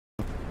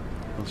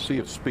Let's see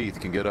if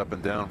Spieth can get up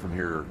and down from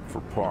here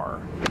for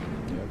par.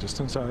 Yeah, just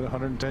inside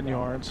 110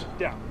 yards.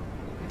 Down.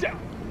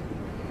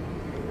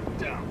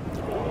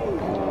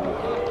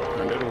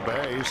 And it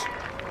obeys.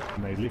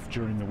 And they lift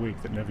during the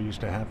week. That never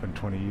used to happen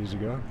 20 years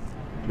ago.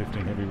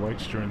 Lifting heavy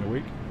weights during the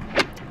week.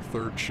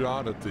 Third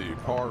shot at the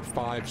par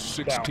 5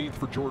 16th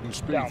for Jordan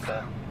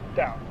Spieth.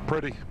 Down.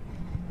 Pretty.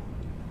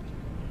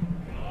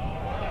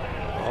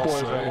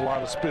 Boys had a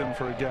lot of spin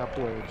for a gap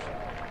wedge.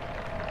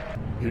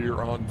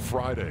 Here on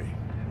Friday.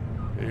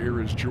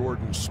 Here is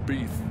Jordan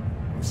Spieth,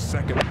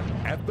 second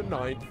at the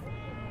 9th.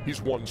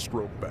 He's 1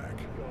 stroke back.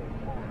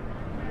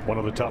 One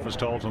of the toughest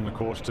holes on the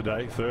course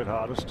today, 3rd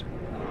hardest.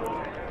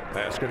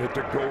 Asking it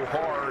to go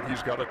hard.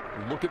 He's got to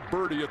look at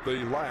birdie at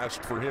the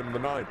last for him, the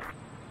 9th.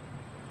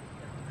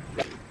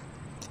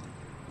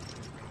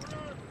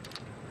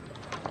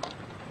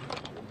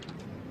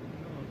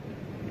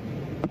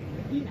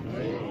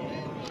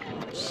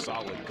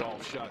 Solid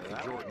golf shot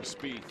from Jordan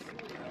Spieth.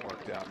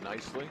 Worked out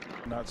nicely.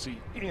 Not see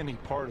any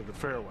part of the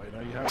fairway. Now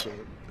you have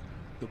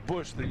the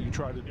bush that you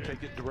try to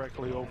take it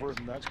directly over,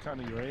 and that's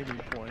kind of your aiming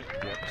point.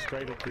 Yep,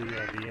 straight at the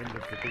end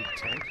of the big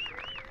tent.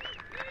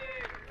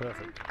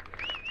 Perfect.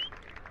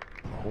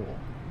 Oh.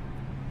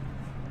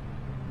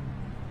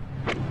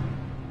 It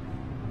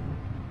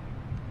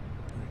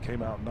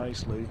came out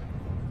nicely.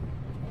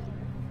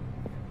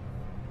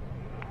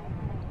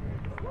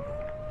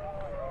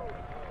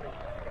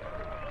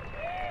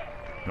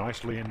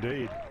 Nicely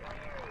indeed.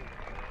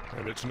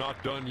 And it's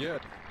not done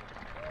yet.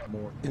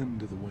 More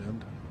into the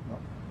wind,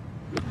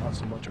 not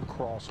so much a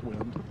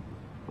crosswind.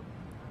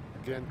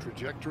 Again,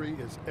 trajectory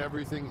is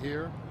everything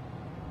here,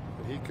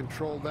 and he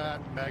controlled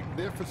that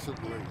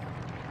magnificently.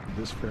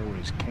 This fairway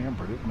is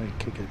cambered. It may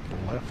kick it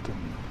left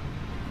and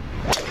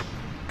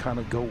kind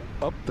of go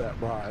up that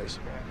rise.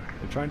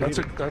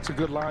 That's a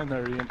good line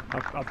there, Ian.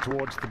 Up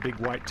towards the big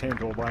white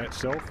tent all by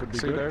itself would be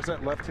See, good. there's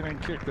that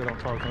left-hand kick that I'm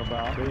talking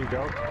about. There you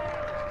go.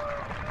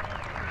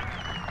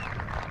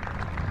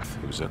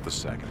 It was at the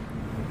 2nd.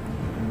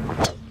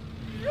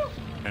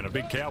 And a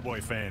big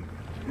Cowboy fan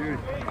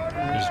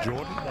is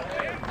Jordan.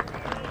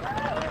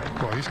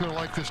 Well, he's going to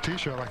like this tee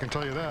shot, I can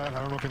tell you that. I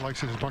don't know if he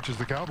likes it as much as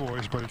the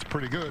Cowboys, but it's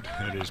pretty good.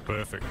 It is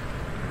perfect.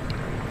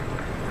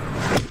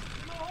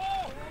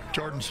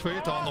 Jordan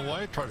Spieth on the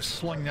way, try to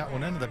sling that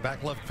one into the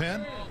back left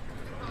pin.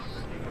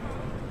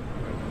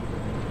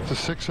 It's a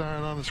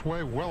 6-iron on its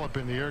way, well up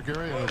in the air,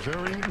 Gary, and a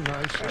very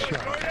nice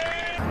shot.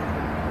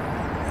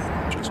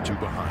 Just 2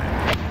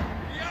 behind.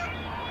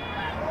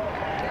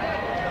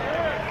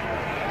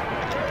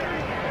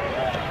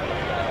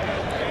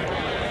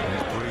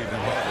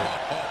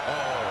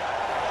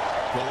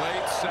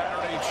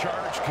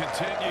 Charge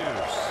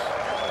continues.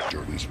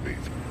 Jordan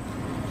Spieth.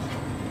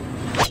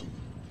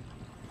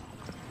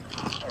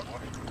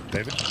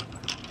 David?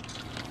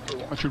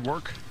 That should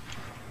work.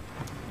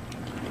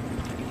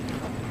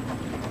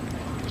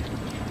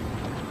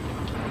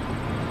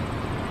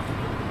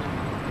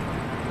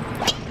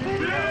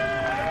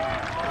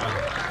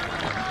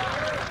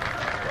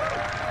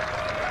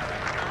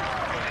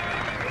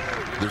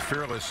 They're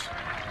fearless.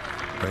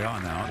 They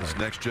are now. This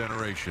next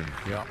generation.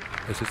 Yeah.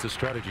 This is the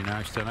strategy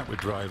now. Stand up with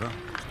driver.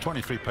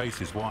 23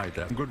 paces wide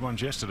there. Good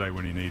ones yesterday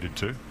when he needed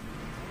to.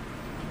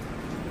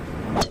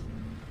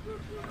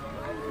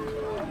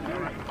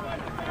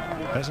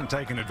 Hasn't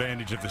taken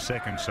advantage of the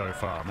 2nd so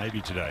far.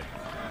 Maybe today.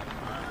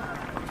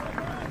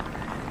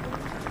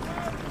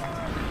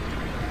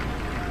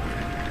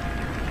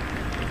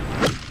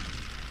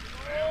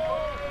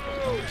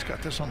 Oh, he's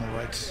got this on the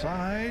right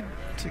side.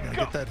 Is he going to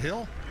get that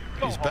hill?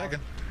 He's begging.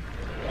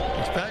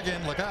 He's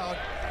begging. Look out.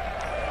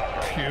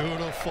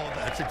 Beautiful.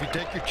 That's if you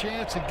take your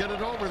chance and get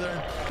it over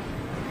there.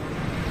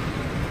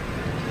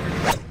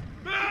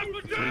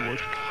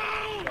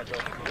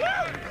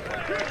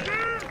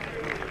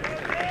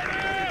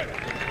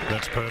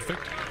 That's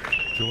perfect.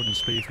 Jordan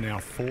Spieth now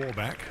 4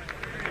 back.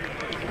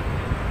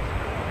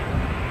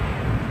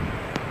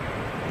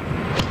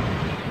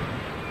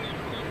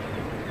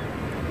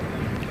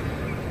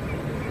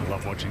 I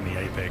love watching the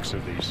apex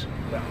of these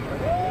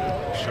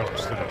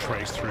shots that are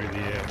traced through the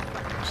air.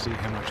 See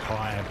how much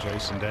higher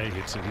Jason Day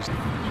hits it.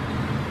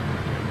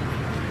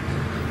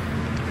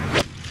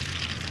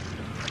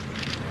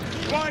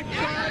 Right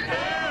side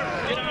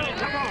there. Get on it.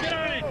 Come on. Get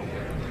on it.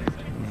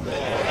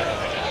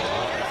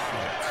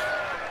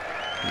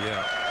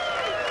 Yeah.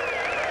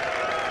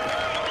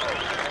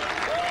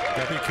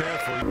 Gotta be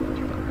careful.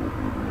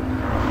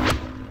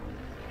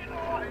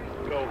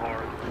 Go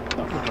hard.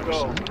 Go.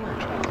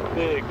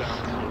 Big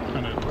bounce.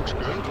 And it looks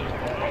good.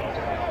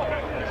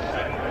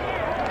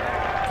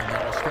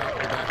 Straight to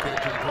the back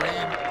edge of the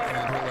green,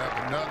 and he'll have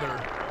another.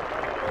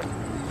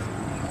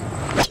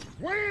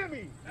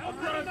 Whammy!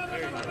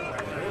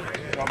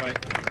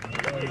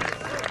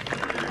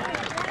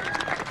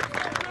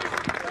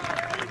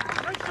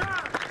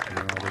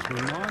 There's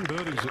been 9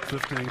 birdies at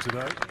 15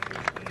 today.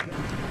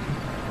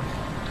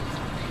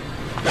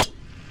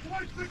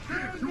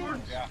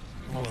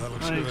 Oh, that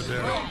looks good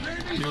there.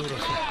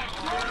 Beautiful.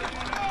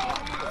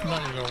 I'm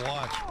not even going to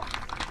watch.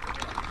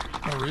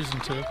 No reason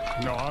to.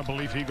 No, I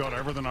believe he got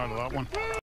everything out of that one.